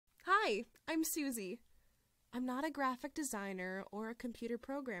Hi, I'm Susie. I'm not a graphic designer or a computer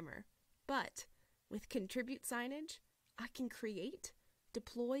programmer, but with Contribute Signage, I can create,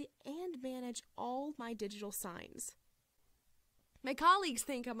 deploy, and manage all my digital signs. My colleagues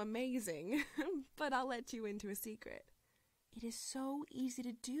think I'm amazing, but I'll let you into a secret. It is so easy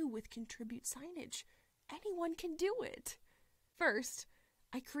to do with Contribute Signage. Anyone can do it. First,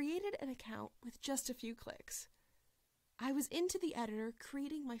 I created an account with just a few clicks. I was into the editor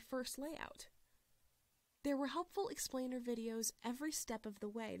creating my first layout. There were helpful explainer videos every step of the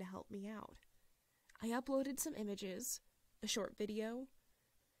way to help me out. I uploaded some images, a short video,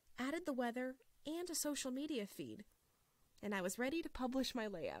 added the weather, and a social media feed, and I was ready to publish my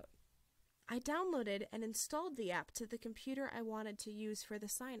layout. I downloaded and installed the app to the computer I wanted to use for the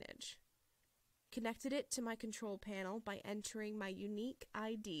signage, connected it to my control panel by entering my unique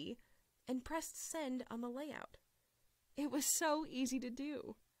ID, and pressed send on the layout. It was so easy to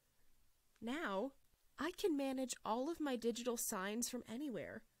do. Now, I can manage all of my digital signs from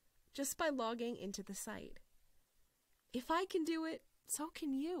anywhere, just by logging into the site. If I can do it, so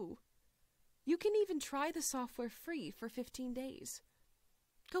can you. You can even try the software free for 15 days.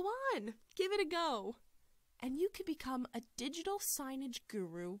 Go on, give it a go, and you can become a digital signage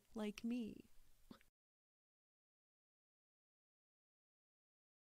guru like me.